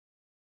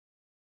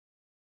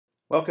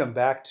Welcome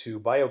back to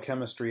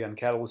Biochemistry on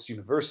Catalyst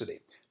University.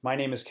 My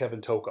name is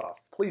Kevin Tokoph.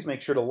 Please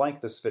make sure to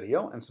like this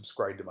video and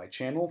subscribe to my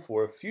channel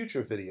for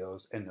future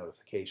videos and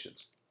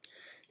notifications.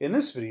 In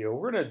this video,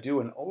 we're going to do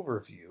an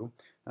overview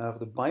of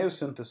the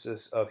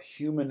biosynthesis of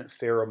human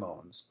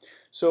pheromones.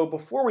 So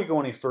before we go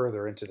any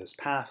further into this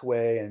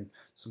pathway and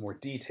some more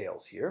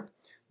details here,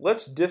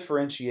 let's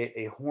differentiate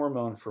a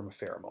hormone from a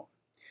pheromone.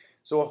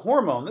 So a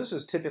hormone, this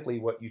is typically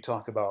what you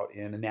talk about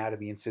in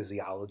anatomy and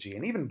physiology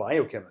and even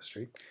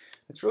biochemistry.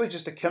 It's really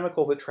just a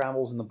chemical that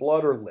travels in the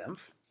blood or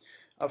lymph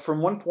from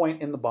one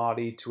point in the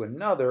body to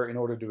another in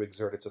order to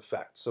exert its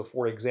effect. So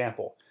for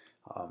example,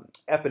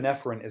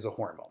 epinephrine is a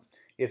hormone.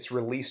 It's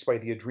released by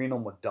the adrenal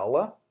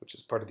medulla, which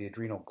is part of the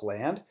adrenal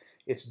gland.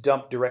 It's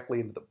dumped directly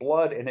into the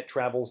blood and it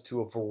travels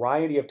to a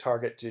variety of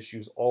target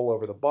tissues all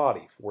over the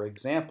body. For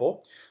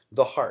example,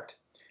 the heart.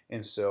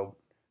 And so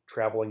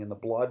traveling in the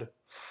blood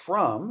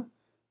from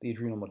the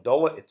adrenal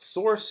medulla, its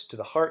source, to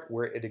the heart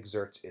where it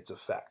exerts its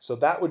effect. So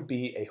that would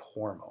be a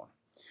hormone.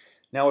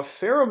 Now a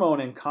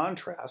pheromone, in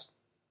contrast,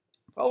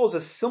 follows a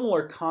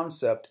similar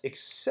concept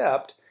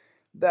except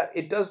that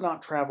it does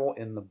not travel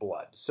in the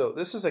blood. So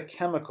this is a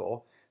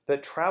chemical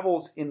that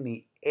travels in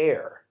the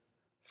air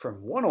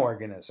from one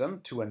organism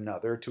to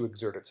another to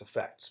exert its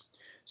effects.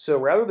 So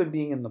rather than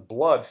being in the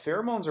blood,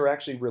 pheromones are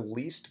actually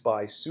released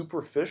by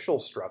superficial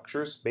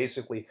structures,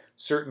 basically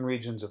certain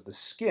regions of the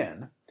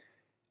skin,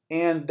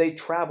 and they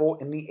travel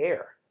in the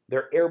air.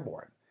 They're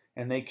airborne,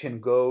 and they can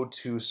go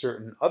to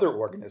certain other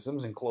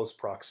organisms in close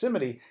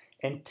proximity,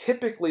 and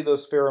typically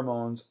those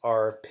pheromones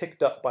are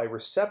picked up by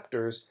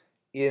receptors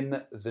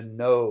in the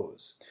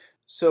nose.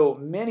 So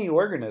many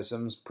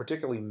organisms,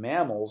 particularly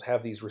mammals,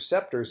 have these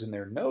receptors in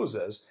their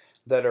noses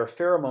that are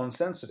pheromone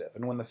sensitive,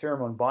 and when the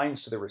pheromone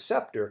binds to the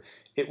receptor,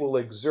 it will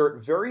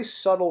exert very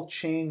subtle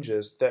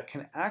changes that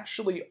can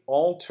actually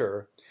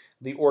alter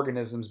the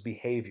organism's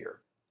behavior.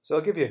 So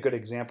I'll give you a good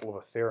example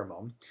of a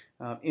pheromone.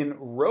 In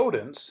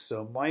rodents,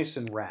 so mice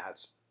and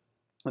rats,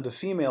 the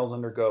females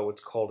undergo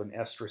what's called an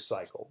estrus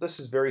cycle. This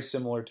is very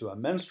similar to a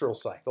menstrual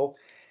cycle,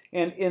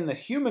 and in the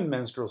human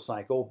menstrual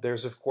cycle,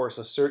 there's of course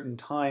a certain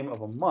time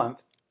of a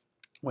month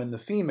when the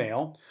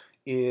female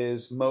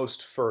is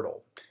most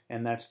fertile.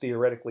 And that's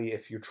theoretically,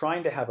 if you're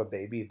trying to have a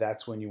baby,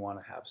 that's when you want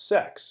to have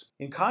sex.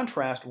 In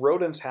contrast,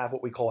 rodents have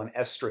what we call an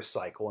estrus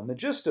cycle. And the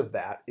gist of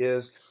that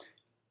is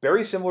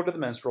very similar to the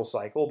menstrual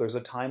cycle. There's a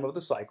time of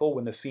the cycle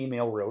when the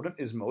female rodent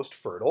is most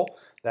fertile.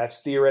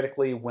 That's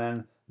theoretically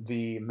when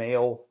the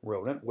male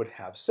rodent would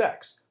have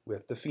sex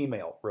with the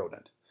female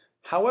rodent.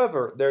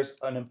 However, there's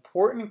an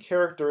important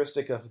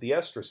characteristic of the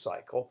estrus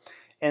cycle,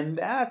 and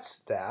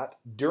that's that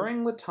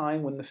during the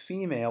time when the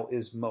female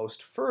is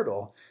most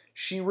fertile,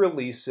 she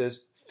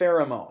releases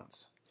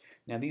pheromones.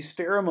 Now these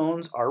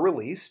pheromones are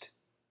released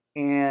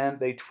and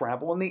they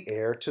travel in the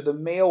air to the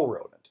male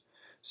rodent.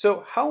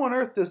 So how on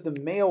earth does the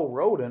male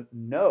rodent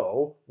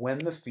know when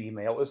the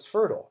female is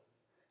fertile?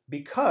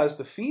 Because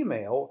the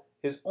female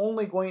is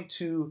only going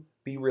to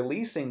be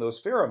releasing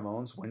those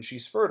pheromones when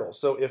she's fertile.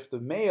 So if the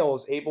male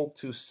is able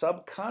to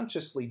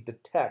subconsciously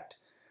detect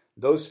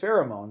those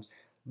pheromones,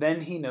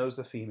 then he knows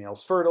the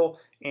female's fertile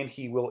and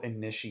he will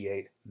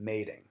initiate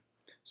mating.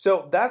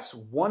 So that's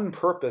one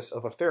purpose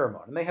of a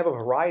pheromone, and they have a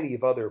variety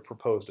of other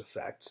proposed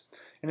effects.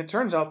 And it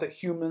turns out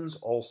that humans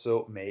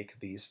also make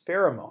these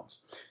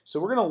pheromones. So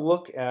we're going to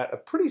look at a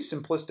pretty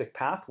simplistic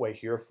pathway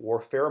here for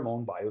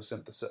pheromone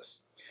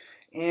biosynthesis.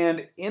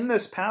 And in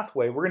this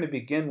pathway, we're going to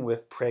begin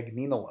with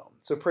pregnenolone.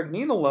 So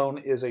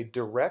pregnenolone is a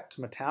direct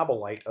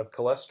metabolite of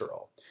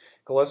cholesterol.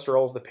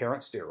 Cholesterol is the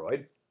parent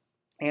steroid.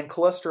 And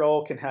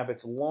cholesterol can have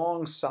its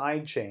long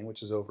side chain,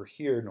 which is over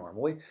here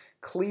normally,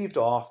 cleaved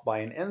off by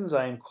an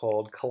enzyme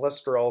called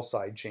cholesterol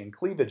side chain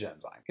cleavage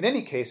enzyme. In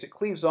any case, it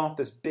cleaves off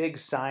this big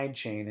side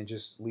chain and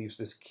just leaves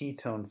this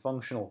ketone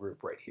functional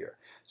group right here.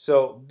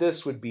 So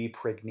this would be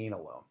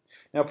pregnenolone.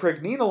 Now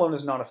pregnenolone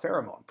is not a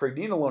pheromone.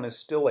 Pregnenolone is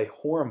still a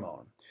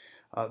hormone.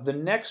 The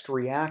next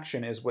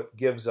reaction is what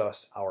gives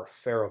us our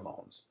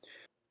pheromones.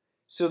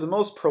 So the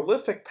most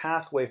prolific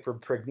pathway for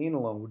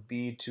pregnenolone would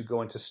be to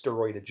go into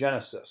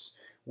steroidogenesis,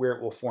 where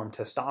it will form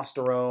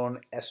testosterone,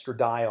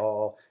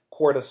 estradiol,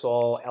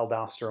 cortisol,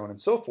 aldosterone, and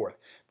so forth.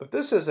 But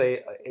this is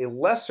a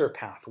lesser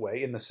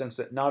pathway in the sense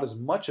that not as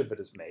much of it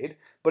is made,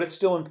 but it's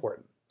still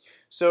important.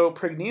 So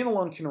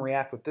pregnenolone can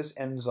react with this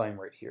enzyme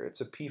right here.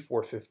 It's a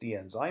P450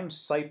 enzyme,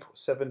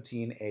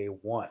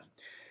 CYP17A1.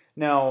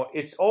 Now,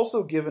 it's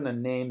also given a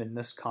name in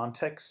this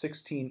context,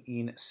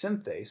 16-ene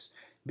synthase,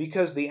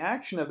 because the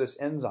action of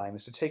this enzyme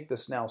is to take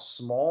this now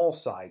small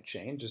side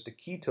chain, just a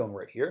ketone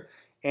right here,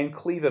 and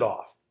cleave it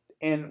off.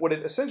 And what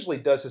it essentially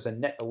does is a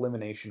net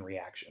elimination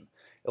reaction.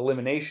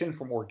 Elimination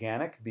from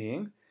organic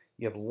being,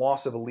 you have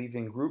loss of a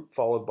leaving group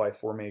followed by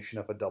formation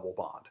of a double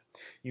bond.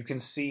 You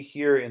can see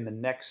here in the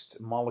next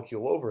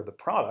molecule over, the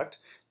product,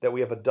 that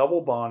we have a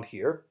double bond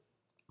here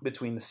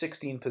between the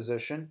 16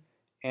 position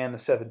and the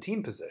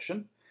 17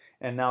 position.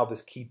 And now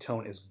this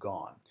ketone is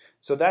gone.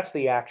 So that's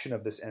the action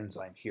of this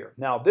enzyme here.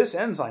 Now this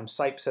enzyme,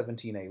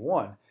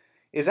 CYP17A1,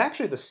 is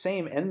actually the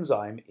same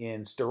enzyme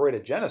in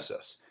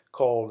steroidogenesis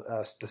called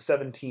the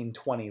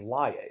 1720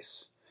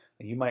 lyase.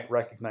 You might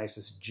recognize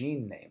this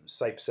gene name,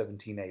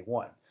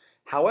 CYP17A1.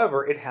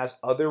 However, it has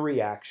other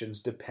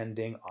reactions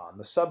depending on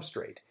the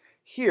substrate.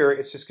 Here,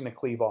 it's just going to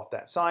cleave off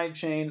that side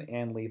chain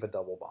and leave a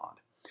double bond.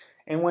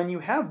 And when you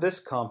have this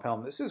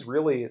compound, this is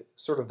really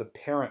sort of the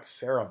parent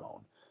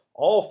pheromone.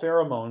 All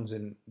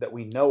pheromones that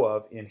we know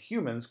of in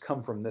humans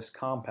come from this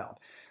compound.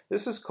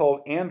 This is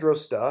called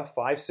androsta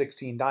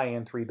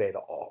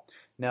 5,16-diane-3-beta-ol.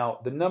 Now,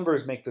 the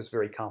numbers make this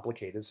very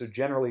complicated, so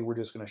generally we're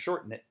just going to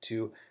shorten it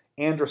to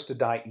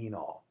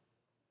androstadienol.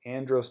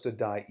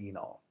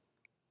 Androstadienol.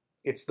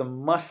 It's the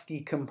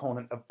musky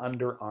component of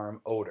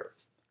underarm odor.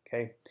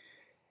 Okay?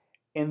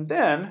 And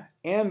then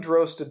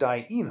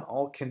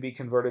androstadienol can be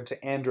converted to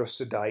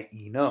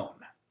androstadienone.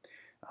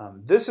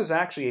 This is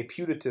actually a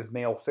putative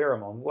male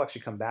pheromone. We'll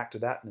actually come back to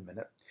that in a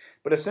minute.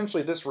 But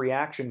essentially this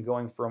reaction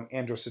going from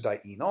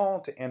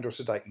androstadienol to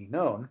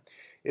androstadienone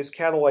is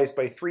catalyzed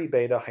by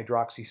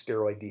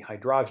 3-beta-hydroxysteroid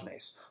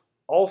dehydrogenase,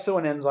 also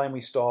an enzyme we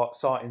saw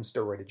in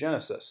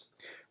steroidogenesis.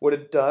 What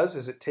it does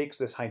is it takes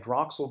this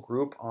hydroxyl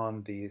group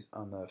on the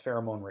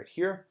pheromone right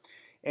here,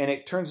 and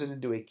it turns it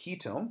into a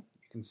ketone.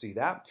 You can see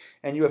that.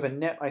 And you have a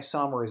net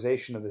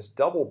isomerization of this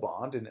double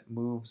bond, and it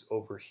moves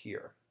over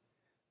here.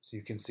 So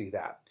you can see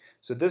that.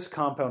 So this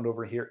compound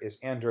over here is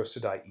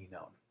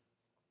androstadienone.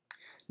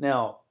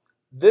 Now,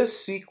 this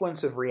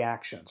sequence of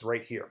reactions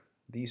right here,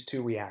 these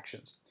two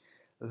reactions,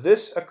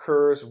 this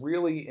occurs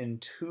really in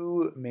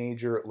two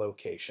major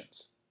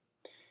locations.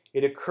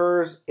 It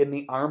occurs in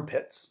the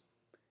armpits,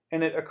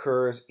 and it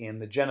occurs in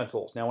the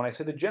genitals. Now, when I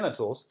say the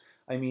genitals,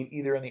 I mean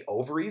either in the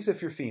ovaries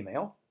if you're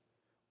female,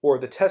 or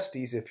the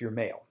testes if you're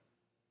male.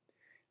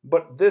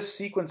 But this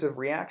sequence of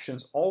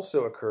reactions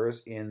also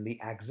occurs in the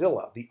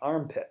axilla, the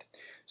armpit.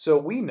 So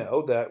we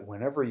know that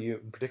whenever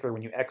you, particularly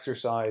when you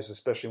exercise,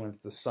 especially when it's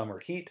the summer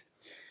heat,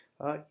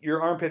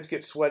 your armpits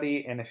get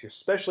sweaty, and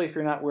especially if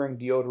you're not wearing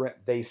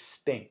deodorant, they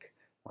stink,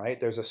 right?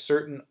 There's a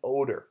certain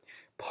odor.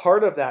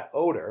 Part of that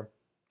odor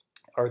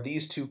are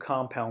these two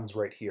compounds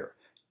right here,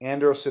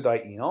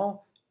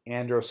 androstadienol,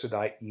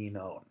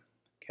 androstadienone,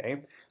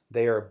 okay?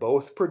 They are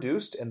both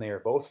produced, and they are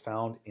both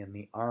found in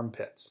the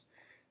armpits.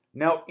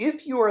 Now,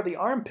 if you are the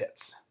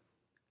armpits,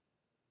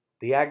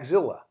 the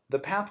axilla, the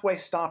pathway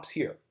stops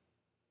here.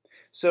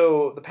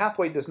 So the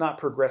pathway does not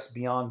progress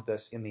beyond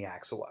this in the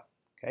axilla,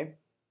 okay?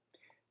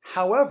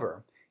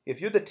 However, if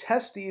you're the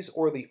testes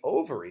or the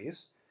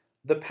ovaries,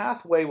 the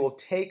pathway will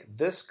take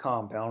this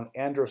compound,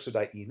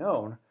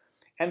 androstadienone,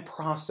 and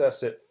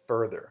process it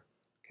further,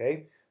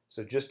 okay?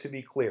 So just to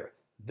be clear,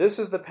 this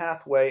is the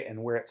pathway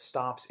and where it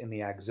stops in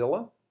the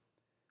axilla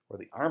or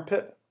the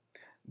armpit.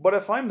 But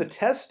if I'm the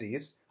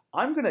testes,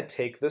 I'm going to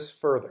take this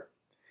further.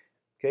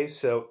 Okay,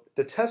 so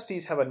the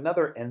testes have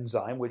another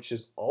enzyme which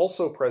is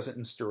also present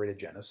in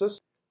steroidogenesis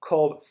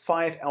called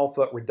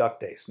 5-alpha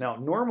reductase. Now,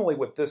 normally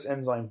what this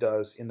enzyme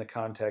does in the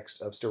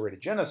context of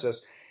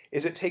steroidogenesis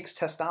is it takes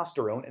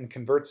testosterone and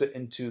converts it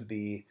into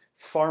the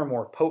far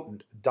more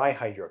potent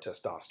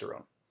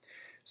dihydrotestosterone.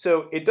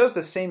 So it does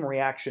the same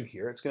reaction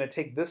here. It's going to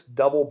take this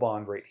double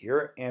bond right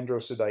here,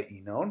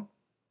 androstadienone,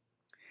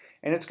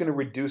 and it's going to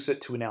reduce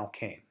it to an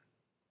alkane.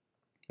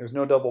 There's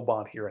no double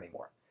bond here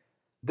anymore.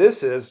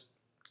 This is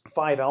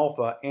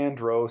 5-alpha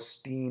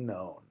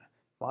androstenone.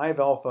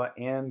 5-alpha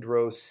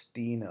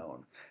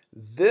androstenone.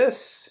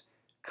 This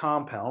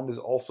compound is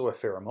also a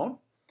pheromone,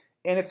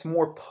 and it's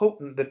more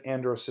potent than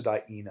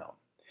androstadienone.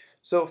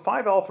 So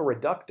 5-alpha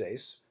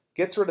reductase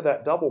gets rid of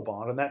that double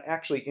bond, and that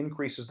actually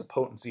increases the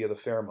potency of the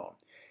pheromone.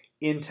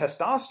 In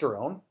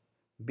testosterone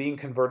being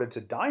converted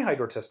to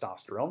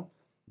dihydrotestosterone,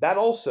 that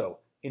also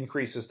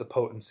increases the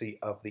potency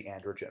of the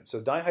androgen.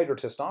 So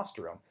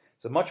dihydrotestosterone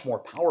is a much more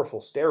powerful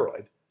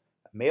steroid,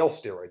 a male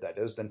steroid that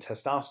is, than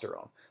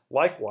testosterone.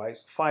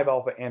 Likewise,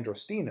 5-alpha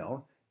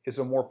androstenone is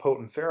a more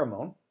potent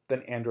pheromone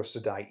than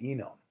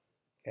androstadienone.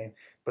 Okay?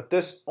 But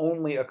this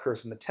only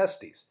occurs in the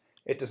testes.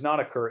 It does not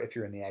occur if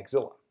you're in the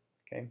axilla.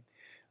 Okay?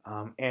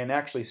 And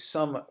actually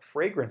some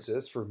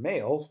fragrances for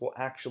males will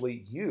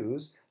actually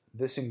use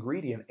this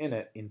ingredient in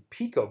it in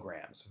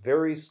picograms,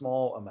 very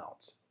small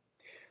amounts.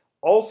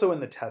 Also in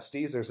the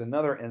testes, there's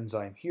another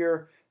enzyme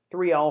here,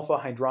 3-alpha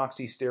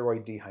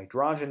hydroxysteroid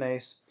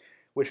dehydrogenase,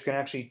 which can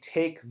actually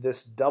take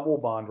this double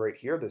bond right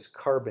here, this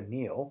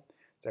carbonyl,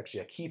 it's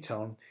actually a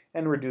ketone,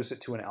 and reduce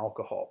it to an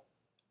alcohol.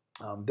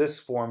 This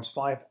forms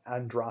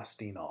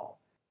 5-androstenol.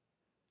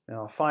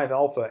 Now,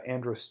 5-alpha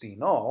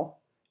androstenol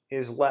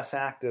is less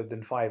active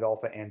than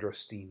 5-alpha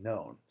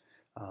androstenone.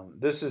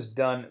 This is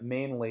done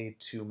mainly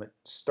to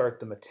start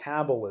the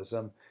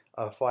metabolism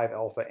of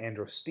 5-alpha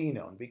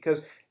androstenone,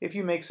 because if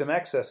you make some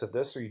excess of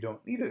this or you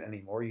don't need it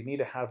anymore, you need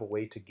to have a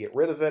way to get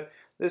rid of it.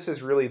 This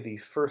is really the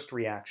first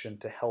reaction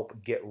to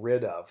help get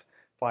rid of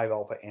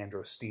 5-alpha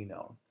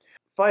androstenone.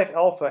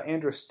 5-alpha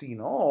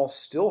androstenol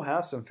still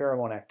has some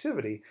pheromone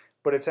activity,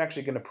 but it's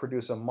actually going to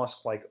produce a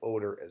musk-like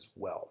odor as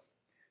well.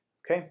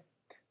 Okay?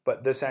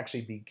 But this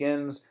actually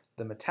begins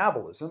the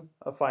metabolism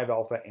of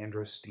 5-alpha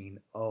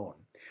androstenone.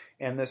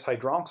 And this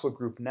hydroxyl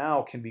group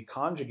now can be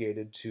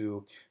conjugated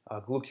to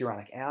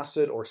glucuronic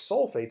acid or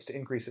sulfates to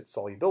increase its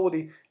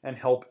solubility and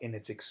help in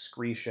its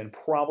excretion,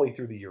 probably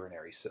through the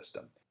urinary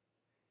system.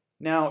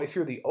 Now, if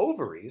you're the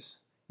ovaries,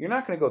 you're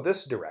not going to go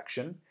this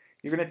direction.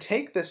 You're going to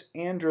take this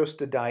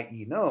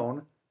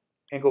androstenedienone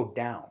and go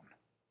down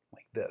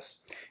like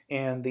this.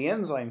 And the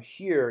enzyme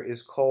here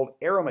is called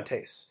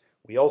aromatase.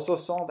 We also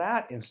saw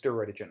that in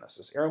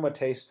steroidogenesis.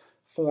 Aromatase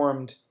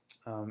formed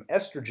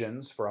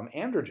estrogens from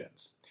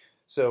androgens.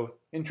 So,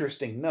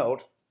 interesting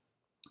note,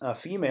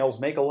 females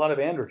make a lot of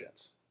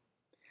androgens.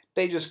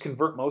 They just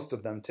convert most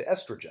of them to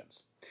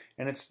estrogens.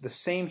 And it's the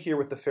same here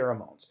with the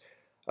pheromones.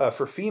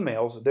 For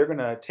females, they're going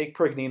to take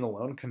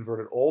pregnenolone, convert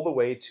it all the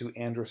way to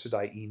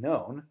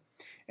androstenedienone,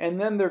 and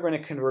then they're going to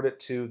convert it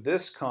to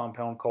this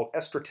compound called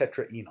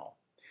estrotetraenol.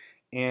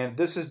 And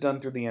this is done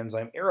through the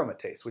enzyme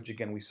aromatase, which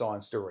again we saw in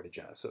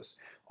steroidogenesis,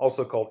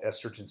 also called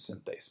estrogen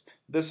synthase.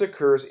 This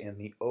occurs in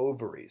the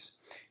ovaries.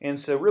 And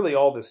so really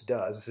all this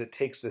does is it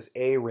takes this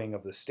A ring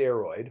of the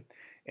steroid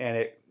and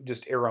it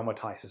just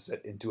aromatizes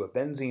it into a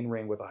benzene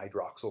ring with a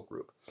hydroxyl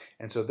group.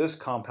 And so this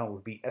compound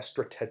would be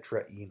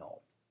estrotetraenol.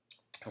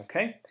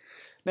 Okay?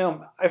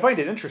 Now, I find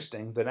it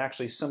interesting that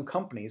actually some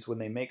companies, when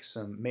they make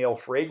some male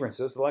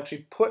fragrances, they'll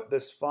actually put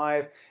this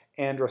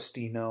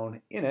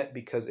 5-androstenone in it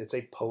because it's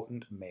a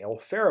potent male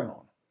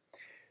pheromone.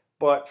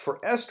 But for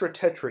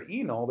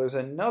estrotetraenol, there's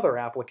another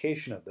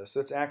application of this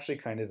that's actually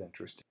kind of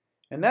interesting.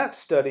 And that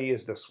study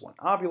is this one,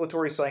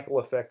 Ovulatory Cycle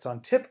Effects on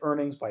Tip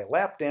Earnings by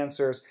Lap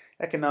Dancers,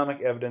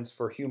 Economic Evidence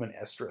for Human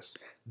Estrus.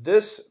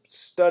 This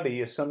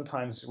study is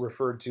sometimes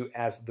referred to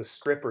as the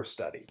stripper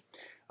study.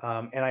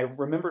 And I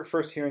remember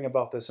first hearing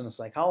about this in a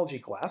psychology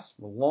class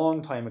a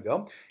long time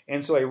ago,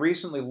 and so I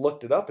recently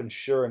looked it up, and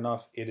sure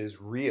enough, it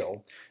is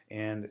real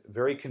and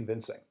very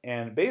convincing.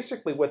 And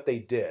basically what they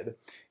did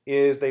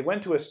is they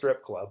went to a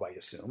strip club, I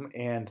assume,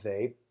 and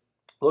they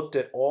looked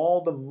at all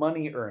the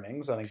money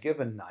earnings on a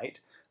given night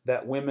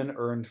that women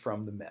earned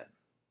from the men.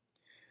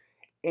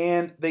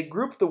 And they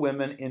grouped the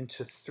women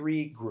into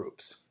 3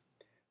 groups.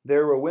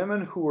 There were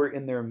women who were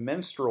in their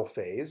menstrual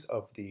phase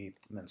of the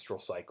menstrual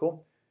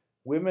cycle,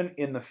 women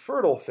in the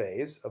fertile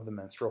phase of the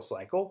menstrual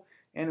cycle,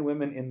 and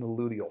women in the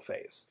luteal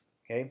phase.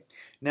 Okay?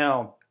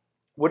 Now,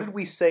 what did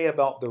we say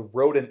about the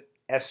rodent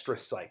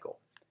estrus cycle?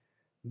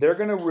 They're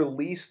going to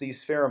release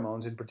these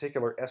pheromones, in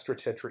particular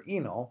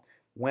estrotetraenol,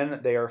 when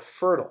they are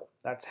fertile.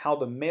 That's how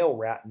the male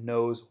rat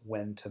knows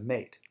when to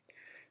mate.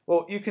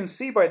 Well, you can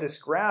see by this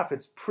graph,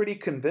 it's pretty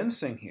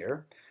convincing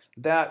here,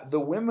 that the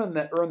women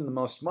that earn the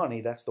most money,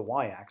 that's the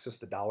y-axis,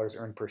 the dollars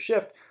earned per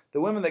shift,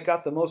 the women that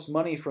got the most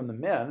money from the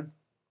men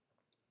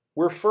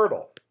were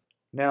fertile.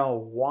 Now,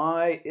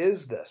 why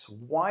is this?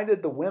 Why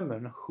did the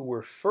women who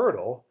were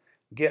fertile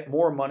get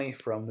more money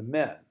from the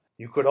men?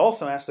 You could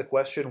also ask the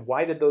question,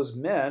 why did those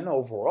men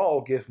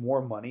overall give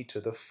more money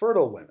to the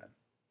fertile women?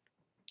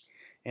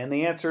 And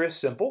the answer is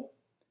simple.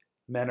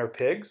 Men are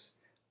pigs,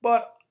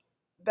 but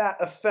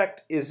that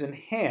effect is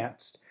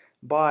enhanced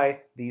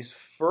by these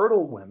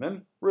fertile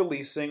women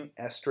releasing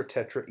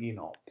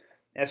estrotetraenol.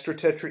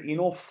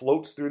 Estrotetraenol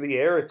floats through the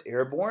air, it's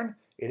airborne,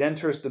 it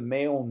enters the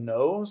male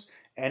nose,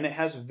 and it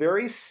has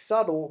very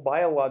subtle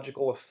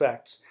biological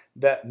effects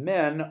that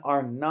men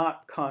are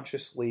not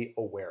consciously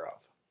aware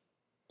of.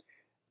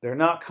 They're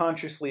not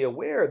consciously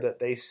aware that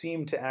they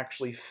seem to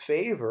actually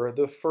favor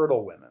the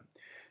fertile women.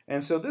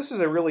 And so this is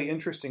a really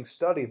interesting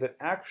study that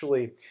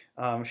actually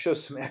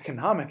shows some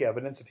economic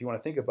evidence, if you want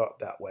to think about it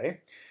that way,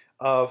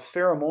 of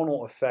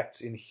pheromonal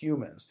effects in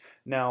humans.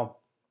 Now,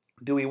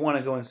 do we want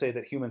to go and say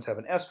that humans have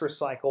an estrus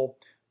cycle?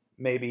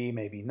 Maybe,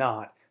 maybe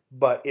not.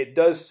 But it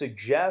does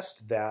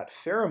suggest that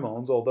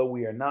pheromones, although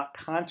we are not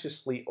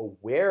consciously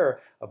aware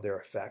of their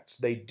effects,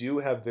 they do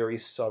have very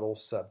subtle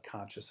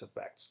subconscious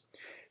effects.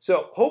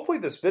 So hopefully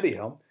this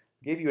video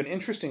gave you an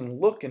interesting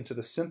look into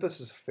the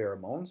synthesis of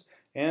pheromones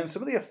and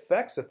some of the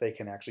effects that they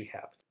can actually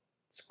have.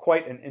 It's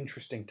quite an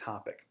interesting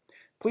topic.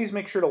 Please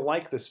make sure to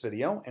like this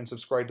video and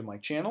subscribe to my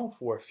channel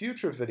for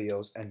future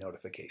videos and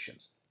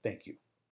notifications. Thank you.